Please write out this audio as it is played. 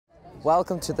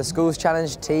Welcome to the Schools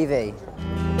Challenge TV.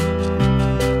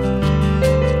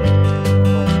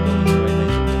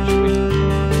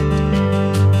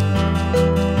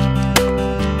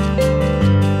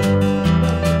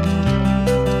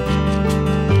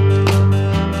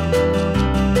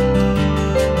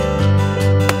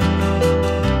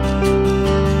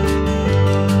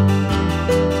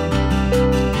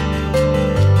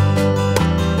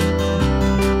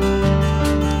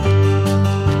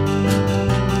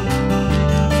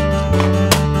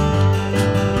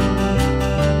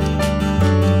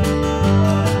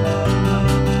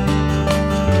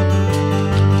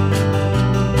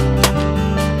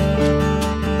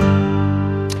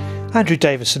 Andrew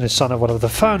Davison is son of one of the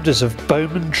founders of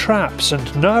Bowman Traps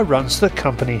and now runs the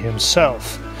company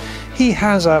himself. He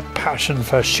has a passion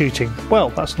for shooting. Well,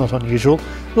 that's not unusual,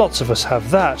 lots of us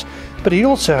have that. But he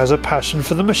also has a passion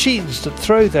for the machines that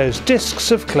throw those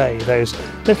discs of clay, those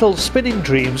little spinning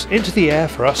dreams, into the air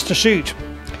for us to shoot.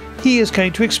 He is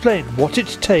going to explain what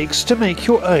it takes to make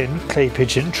your own clay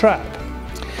pigeon trap.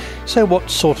 So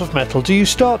what sort of metal do you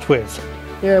start with?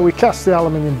 Yeah, we cast the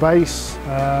aluminium base.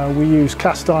 We use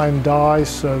cast iron dies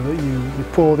so that you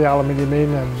pour the aluminium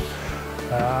in, and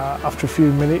after a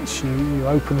few minutes you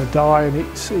open the die and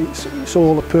it's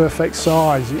all a perfect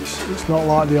size. It's not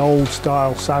like the old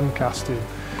style sand casting.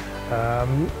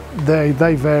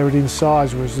 They varied in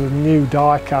size, whereas the new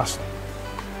die cast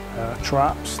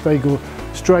traps, they go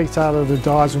straight out of the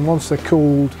dies, and once they're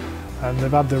cooled and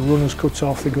they've had their runners cut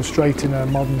off, they go straight in a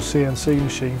modern CNC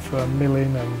machine for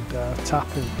milling and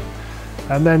tapping.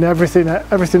 And then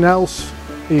everything else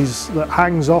that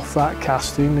hangs off that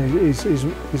casting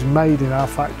is made in our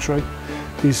factory,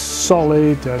 is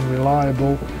solid and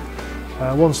reliable.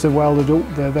 Once they're welded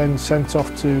up, they're then sent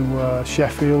off to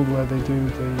Sheffield, where they do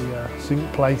the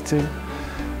zinc plating.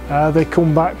 They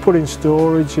come back, put in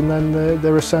storage, and then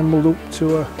they're assembled up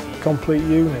to a complete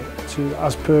unit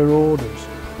as per orders.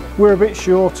 We're a bit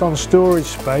short on storage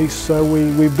space, so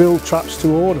we build traps to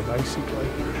order basically.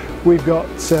 We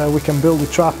can build a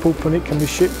trap up and it can be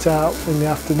shipped out in the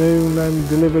afternoon and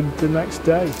delivered the next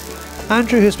day.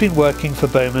 Andrew has been working for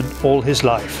Bowman all his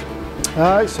life.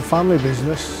 It's a family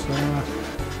business.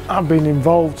 I've been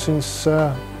involved since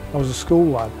I was a school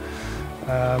lad.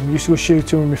 Used to go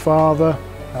shooting with my father,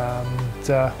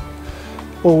 and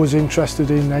always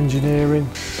interested in engineering.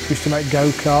 Used to make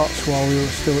go-karts while we were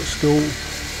still at school.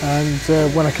 And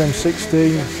when I came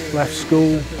 16, left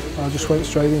school, I just went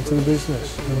straight into the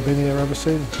business and been here ever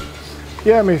since.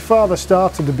 Yeah, my father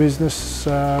started the business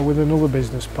with another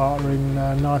business partner in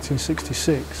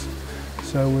 1966.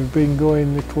 So we've been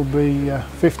going, it'll be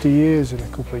 50 years in a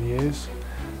couple of years.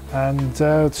 And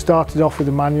started off with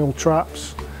the manual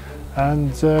traps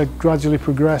and gradually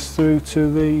progressed through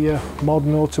to the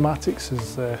modern automatics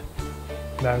as they're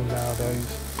known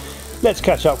nowadays. Let's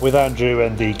catch up with Andrew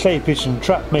and the clay pigeon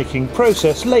trap making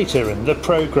process later in the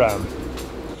programme.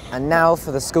 And now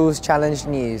for the Schools Challenge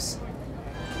news.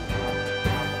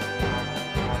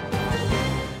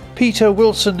 Peter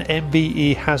Wilson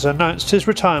MBE has announced his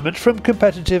retirement from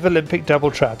competitive Olympic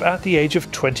double trap at the age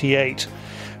of 28.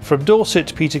 From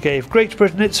Dorset, Peter gave Great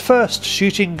Britain its first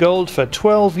shooting gold for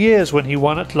 12 years when he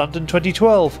won at London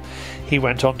 2012. He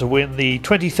went on to win the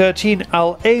 2013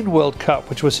 Al Ain World Cup,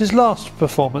 which was his last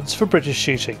performance for British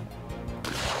shooting.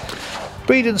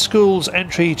 Breedon School's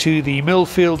entry to the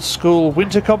Millfield School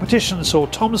winter competition saw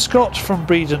Tom Scott from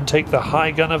Breedon take the high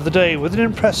gun of the day with an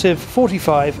impressive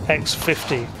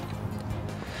 45x50.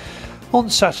 On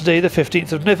Saturday the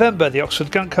 15th of November, the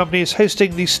Oxford Gun Company is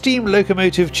hosting the Steam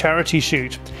Locomotive Charity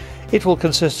Shoot. It will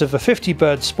consist of a 50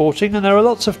 bird sporting, and there are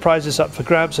lots of prizes up for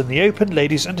grabs in the Open,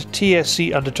 Ladies and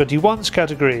TSC Under-21s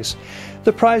categories.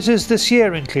 The prizes this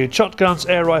year include shotguns,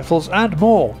 air rifles and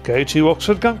more. Go to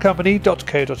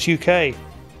oxfordguncompany.co.uk.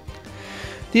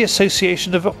 The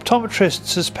Association of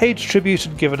Optometrists has paid tribute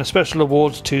and given a special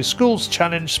award to Schools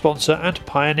Challenge sponsor and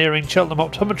pioneering Cheltenham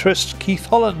optometrist Keith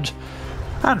Holland.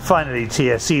 And finally,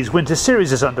 TSC's Winter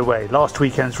Series is underway. Last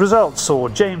weekend's results saw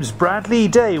James Bradley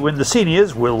Day win the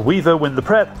seniors, Will Weaver win the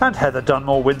prep and Heather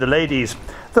Dunmore win the ladies.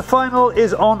 The final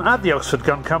is on at the Oxford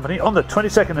Gun Company on the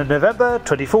 22nd of November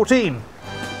 2014.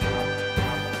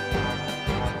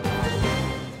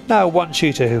 Now, one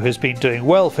shooter who has been doing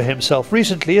well for himself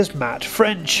recently is Matt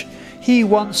French. He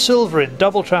won silver in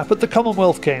double trap at the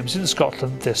Commonwealth Games in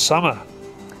Scotland this summer.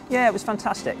 Yeah, it was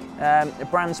fantastic. A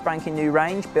brand spanking new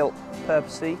range built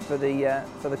purposely for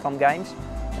the Com Games.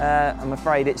 I'm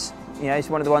afraid it's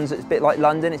one of the ones that's a bit like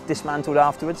London. It's dismantled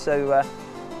afterwards, so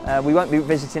we won't be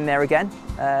visiting there again.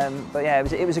 But yeah,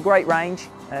 it was a great range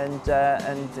and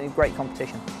a great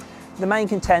competition. The main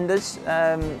contenders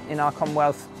in our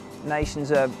Commonwealth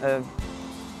nations are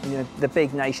you know, the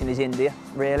big nation is India,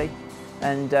 really,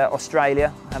 and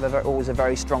Australia have always a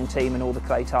very strong team in all the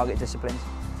clay target disciplines.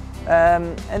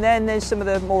 And then there's some of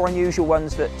the more unusual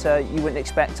ones that you wouldn't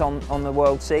expect on the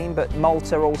world scene, but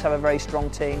Malta also have a very strong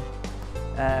team,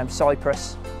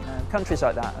 Cyprus, countries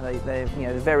like that. They're you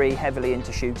know, very heavily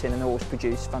into shooting and always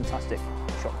produce fantastic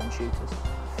shotgun shooters.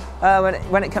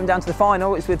 When it came down to the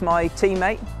final, it was with my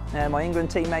teammate, my England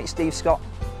teammate Steve Scott,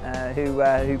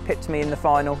 who pipped me in the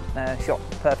final, shot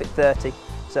perfect 30.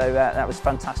 So that was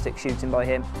fantastic shooting by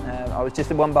him. I was just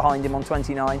the one behind him on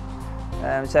 29.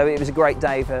 So it was a great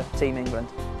day for Team England.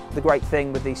 The great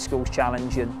thing with the Schools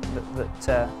Challenge and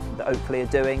that Oakley are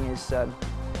doing is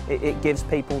it gives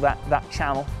people that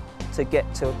channel to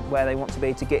get to where they want to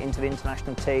be, to get into the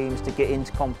international teams, to get into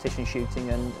competition shooting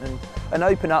and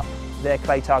open up their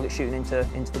clay target shooting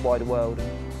into the wider world.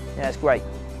 And yeah, it's great.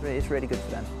 It's really good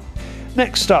for them.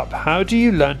 Next up, how do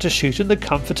you learn to shoot in the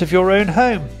comfort of your own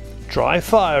home? Dry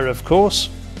fire, of course.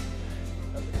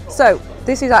 So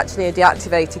this is actually a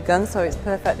deactivated gun, so it's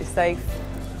perfectly safe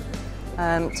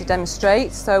to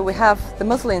demonstrate. So we have the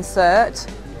muzzle insert,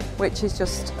 which is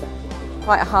just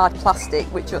quite a hard plastic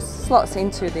which just slots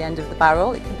into the end of the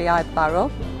barrel. It can be either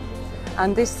barrel,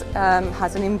 and this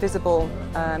has an invisible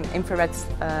infrared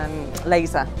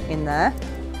laser in there.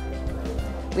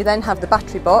 We then have the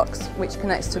battery box, which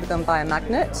connects to the gun by a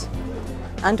magnet,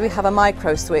 and we have a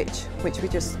micro switch which we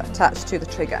just attach to the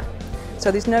trigger.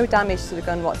 So there's no damage to the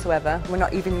gun whatsoever. We're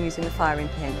not even using the firing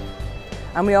pin,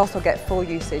 and we also get full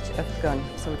usage of the gun,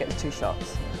 so we get the 2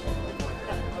 shots.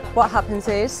 What happens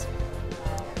is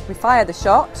we fire the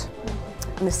shot,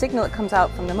 and the signal that comes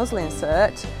out from the muzzle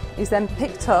insert is then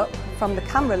picked up from the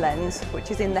camera lens,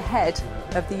 which is in the head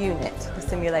of the unit, the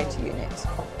simulator unit.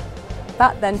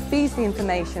 That then feeds the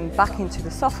information back into the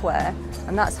software,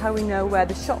 and that's how we know where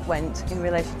the shot went in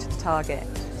relation to the target.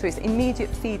 So it's immediate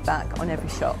feedback on every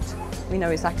shot. We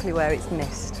know exactly where it's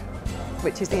missed,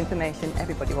 which is the information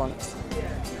everybody wants.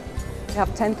 We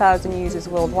have 10,000 users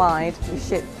worldwide. We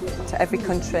ship to every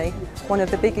country. One of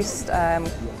the biggest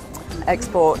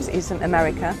exports is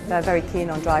America. They're very keen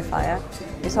on dry fire.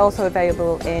 It's also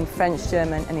available in French,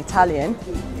 German and Italian.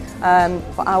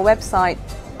 But our website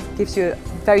gives you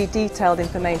very detailed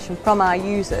information from our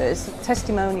users,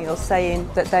 testimonials saying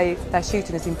that their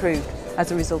shooting has improved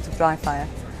as a result of dry fire.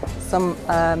 Some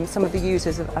of the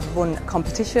users have won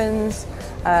competitions,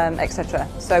 etc.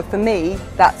 So for me,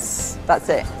 that's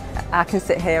it. I can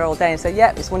sit here all day and say,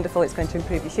 yeah, it's wonderful, it's going to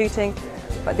improve your shooting,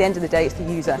 but at the end of the day, it's the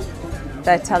user.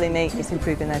 They're telling me it's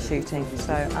improving their shooting,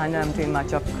 so I know I'm doing my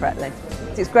job correctly.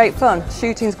 It's great fun.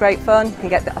 Shooting's great fun. You can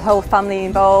get the whole family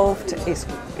involved.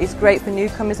 It's great for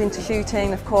newcomers into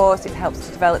shooting, of course. It helps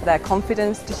to develop their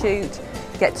confidence to shoot,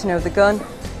 get to know the gun,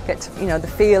 get to the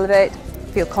feel of it,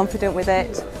 feel confident with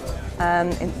it,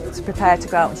 and to prepare to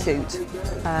go out and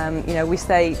shoot. We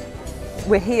say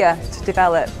we're here to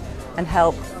develop and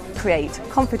help create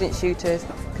confident shooters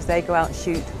because they go out and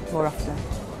shoot more often.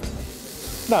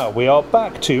 Now we are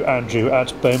back to Andrew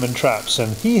at Bowman Traps,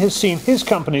 and he has seen his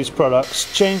company's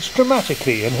products change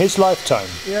dramatically in his lifetime.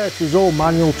 Yeah, it was all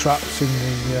manual traps in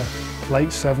the late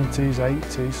 70s,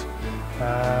 80s,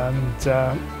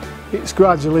 and it's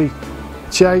gradually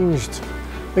changed.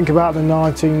 Think about the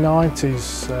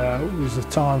 1990s, it was the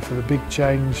time for the big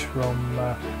change from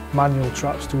manual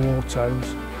traps to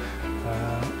autos.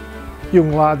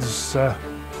 Young lads,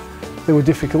 they were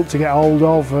difficult to get hold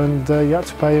of, and you had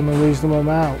to pay them a reasonable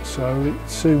amount, so it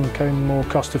soon became more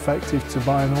cost effective to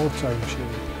buy an auto machine.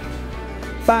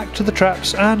 Back to the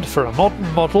traps, and for a modern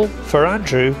model, for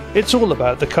Andrew, it's all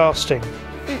about the casting.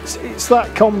 It's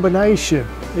that combination.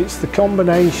 It's the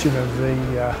combination of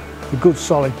the good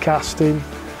solid casting,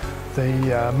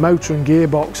 the motor and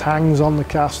gearbox hangs on the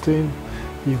casting,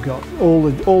 you've got all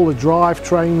the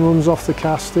drivetrain runs off the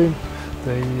casting,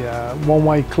 the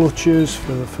one-way clutches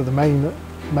for the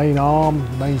main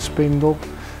arm, main spindle,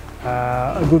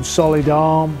 a good solid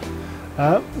arm.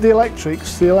 The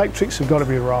electrics have got to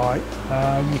be right.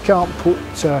 You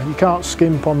can't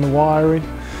skimp on the wiring.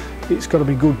 It's got to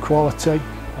be good quality.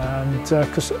 And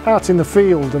because out in the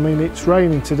field, I mean, it's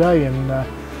raining today, and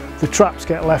the traps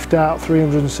get left out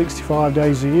 365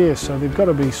 days a year, so they've got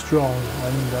to be strong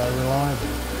and reliable.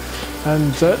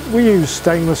 And we use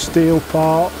stainless steel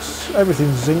parts.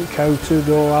 Everything's zinc coated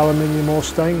or aluminium or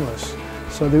stainless,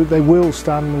 so they will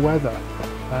stand the weather.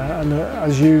 And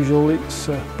as usual, it's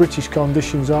British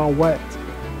conditions are wet.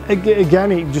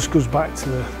 Again, it just goes back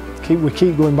to we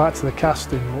keep going back to the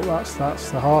casting. Well, that's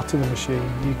the heart of the machine.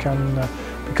 You can,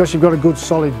 because you've got a good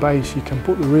solid base, you can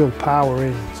put the real power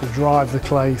in to drive the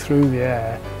clay through the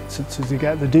air to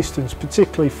get the distance,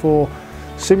 particularly for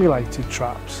simulated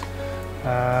traps.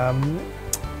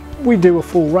 We do a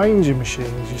full range of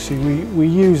machines. You see, we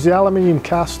use the aluminium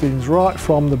castings right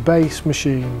from the base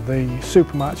machine, the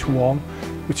Supermatch 1,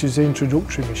 which is the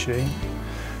introductory machine,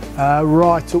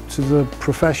 right up to the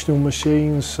professional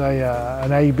machines, say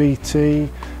an ABT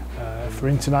for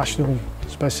international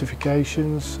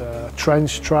specifications,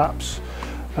 trench traps.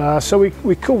 So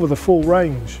we cover the full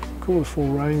range.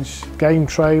 Game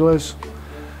trailers,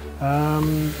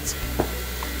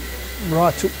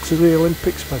 right up to the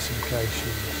Olympic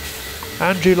specifications.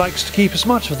 Andrew likes to keep as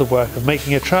much of the work of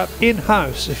making a trap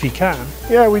in-house if he can.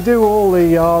 Yeah, we do all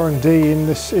the R&D in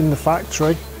the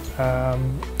factory.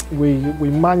 We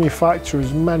manufacture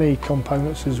as many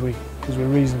components as we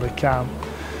reasonably can.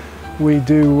 We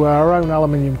do our own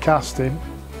aluminium casting,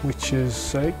 which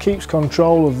is it keeps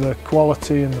control of the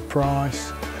quality and the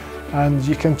price, and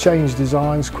you can change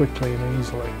designs quickly and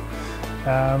easily.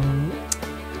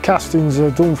 Castings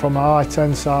are done from a high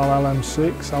tensile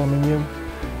LM6 aluminium,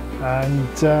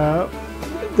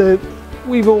 and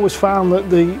we've always found that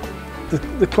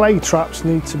the clay traps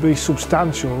need to be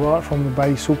substantial right from the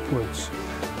base upwards,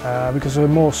 because a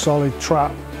more solid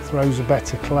trap throws a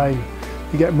better clay.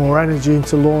 You get more energy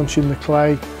into launching the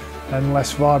clay and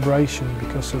less vibration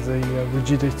because of the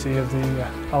rigidity of the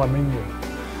aluminium.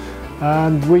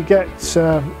 And we get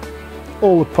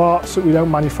all the parts that we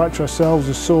don't manufacture ourselves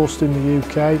are sourced in the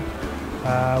UK.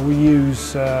 We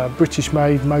use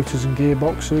British-made motors and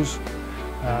gearboxes.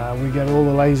 We get all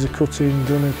the laser cutting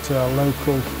done at a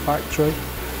local factory,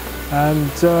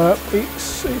 and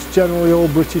it's generally all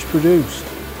British produced.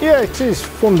 Yeah, it is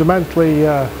fundamentally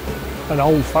an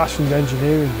old-fashioned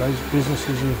engineering-based business,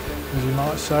 as you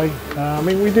might say. I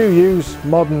mean, we do use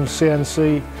modern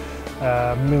CNC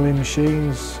milling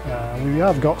machines. We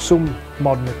have got some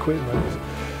modern equipment.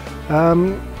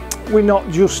 We're not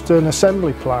just an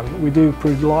assembly plant. We do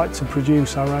like to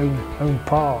produce our own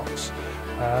parts.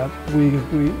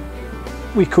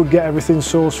 We could get everything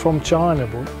sourced from China,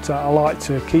 but I like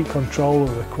to keep control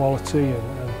of the quality,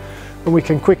 and we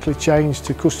can quickly change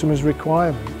to customers'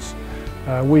 requirements.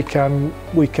 We can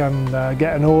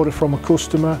get an order from a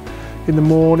customer in the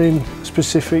morning,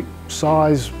 specific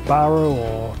size barrow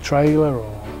or trailer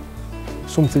or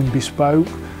something bespoke,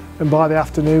 and by the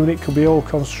afternoon it could be all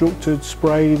constructed,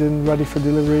 sprayed and ready for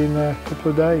delivery in a couple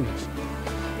of days.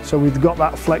 So we've got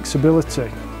that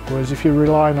flexibility, whereas if you're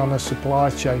relying on a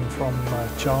supply chain from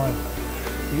China,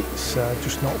 it's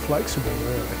just not flexible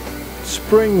really.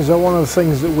 Springs are one of the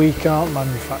things that we can't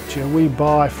manufacture. We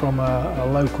buy from a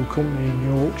local company in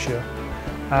Yorkshire,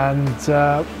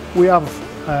 and we have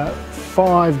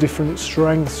 5 different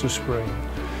strengths of spring.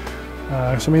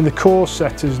 So I mean, the course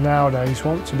setters nowadays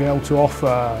want to be able to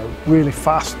offer really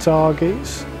fast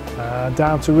targets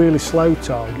down to really slow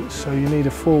targets, so you need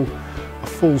a full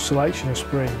selection of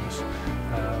springs,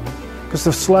 because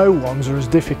the slow ones are as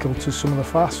difficult as some of the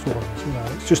fast ones. You know,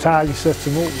 it's just how you set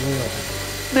them up really.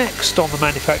 Next on the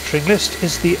manufacturing list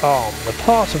is the arm, the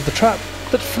part of the trap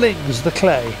that flings the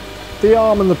clay. The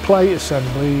arm and the plate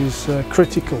assembly is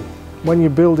critical. When you're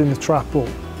building the trap up,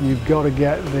 you've got to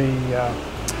get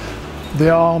the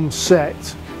arm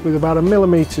set with about 1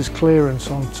 millimetre clearance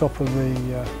on top of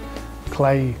the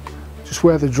clay, just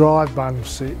where the drive band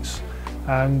sits,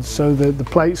 and so the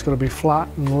plate's got to be flat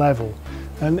and level.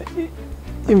 And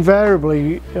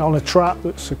invariably on a trap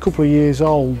that's a couple of years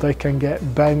old, they can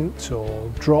get bent or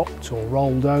dropped or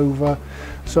rolled over.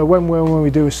 So when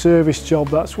we do a service job,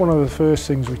 that's one of the first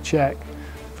things we check.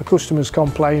 For customers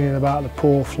complaining about the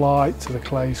poor flight to the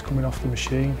clays coming off the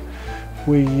machine,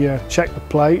 we check the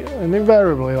plate, and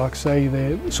invariably, like I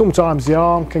say, sometimes the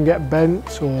arm can get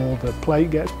bent or the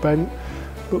plate gets bent,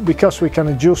 but because we can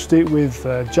adjust it with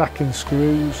jacking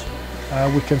screws,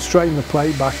 we can straighten the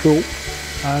plate back up,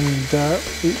 and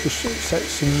it just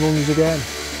sets and runs again.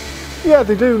 Yeah,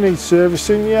 they do need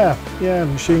servicing, yeah,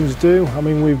 machines do. I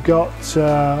mean, we've got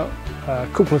a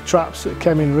couple of traps that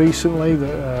came in recently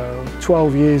that are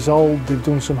 12 years old. They've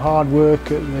done some hard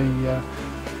work at the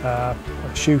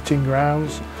shooting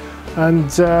grounds,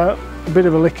 and a bit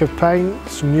of a lick of paint,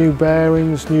 some new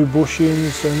bearings, new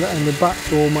bushings, and they're back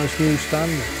to almost new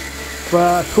standards. But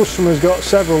our customer's got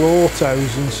several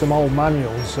autos and some old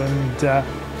manuals, and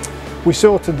we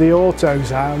sorted the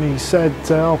autos out, and he said,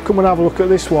 "Oh, come and have a look at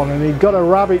this one." And he'd got a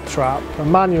rabbit trap, a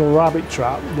manual rabbit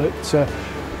trap that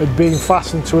had been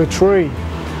fastened to a tree.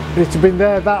 It had been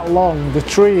there that long, the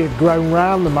tree had grown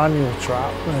round the manual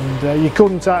trap, and you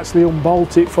couldn't actually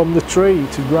unbolt it from the tree,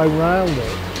 it had grown round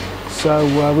it. So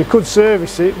we could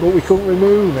service it, but we couldn't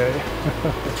remove it.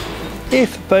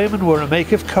 If Bowman were a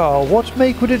make of car, what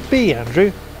make would it be,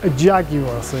 Andrew? A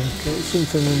Jaguar, I think. It's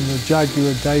something in the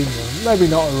Jaguar Daimler. Maybe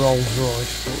not a Rolls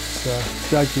Royce, but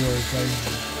Jaguar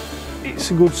Daimler. It's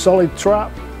a good solid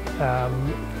trap.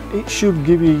 It should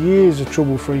give you years of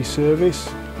trouble-free service.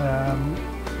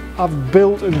 I've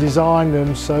built and designed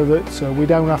them so that we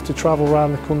don't have to travel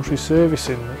around the country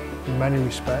servicing them in many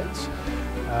respects.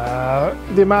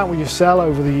 The amount we sell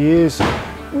over the years,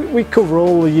 we cover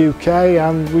all the UK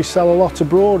and we sell a lot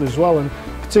abroad as well, and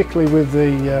particularly with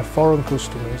the foreign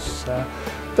customers.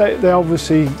 They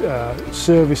obviously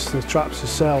service the traps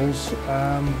themselves,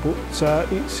 but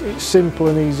it's simple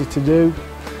and easy to do.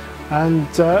 And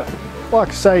like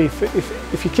I say,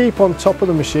 if you keep on top of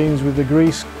the machines with the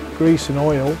grease and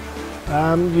oil,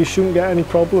 you shouldn't get any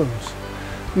problems.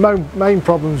 Main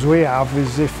problems we have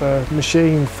is if a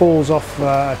machine falls off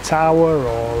a tower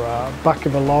or back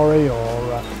of a lorry,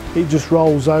 or it just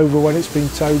rolls over when it's been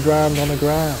towed round on the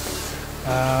ground.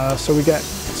 So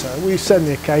we send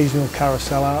the occasional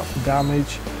carousel out for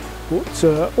damage, but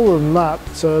other than that,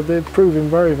 they're proving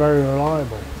very, very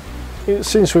reliable.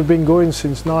 Since we've been going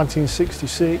since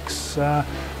 1966, I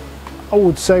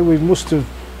would say we must have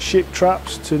shipped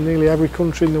traps to nearly every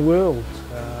country in the world.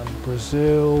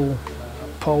 Brazil,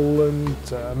 Poland,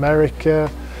 America,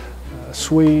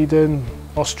 Sweden,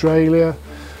 Australia.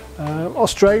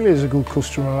 Australia is a good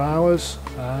customer of ours,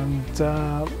 and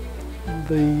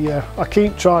I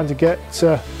keep trying to get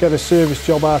a service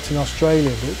job out in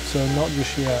Australia, but not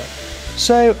just yet.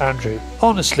 So, Andrew,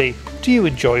 honestly, do you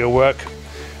enjoy your work?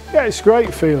 Yeah, it's a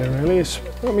great feeling, really. I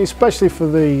mean, especially for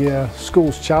the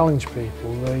schools challenge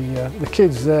people. The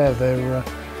kids there, they're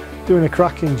doing a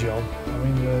cracking job. I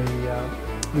mean,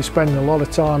 they spend a lot of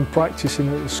time practicing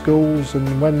at the schools,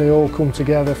 and when they all come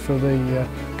together for the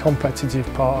competitive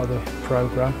part of the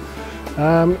programme,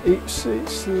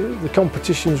 the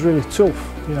competition's really tough.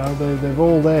 You know, they're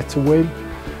all there to win,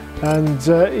 and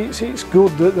it's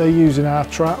good that they're using our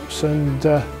traps. And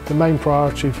the main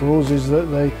priority for us is that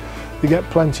they get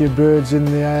plenty of birds in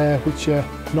the air which are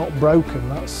not broken.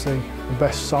 That's the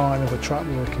best sign of a trap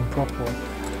working properly.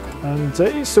 And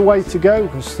it's the way to go,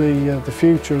 because the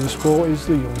future of the sport is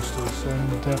the youngsters,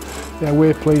 and yeah,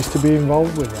 we're pleased to be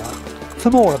involved with that.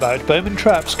 For more about Bowman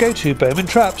Traps, go to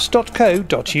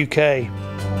bowmantraps.co.uk.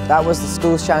 That was the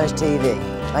Schools Challenge TV.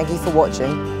 Thank you for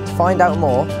watching. To find out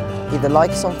more, either like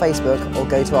us on Facebook or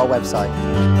go to our website.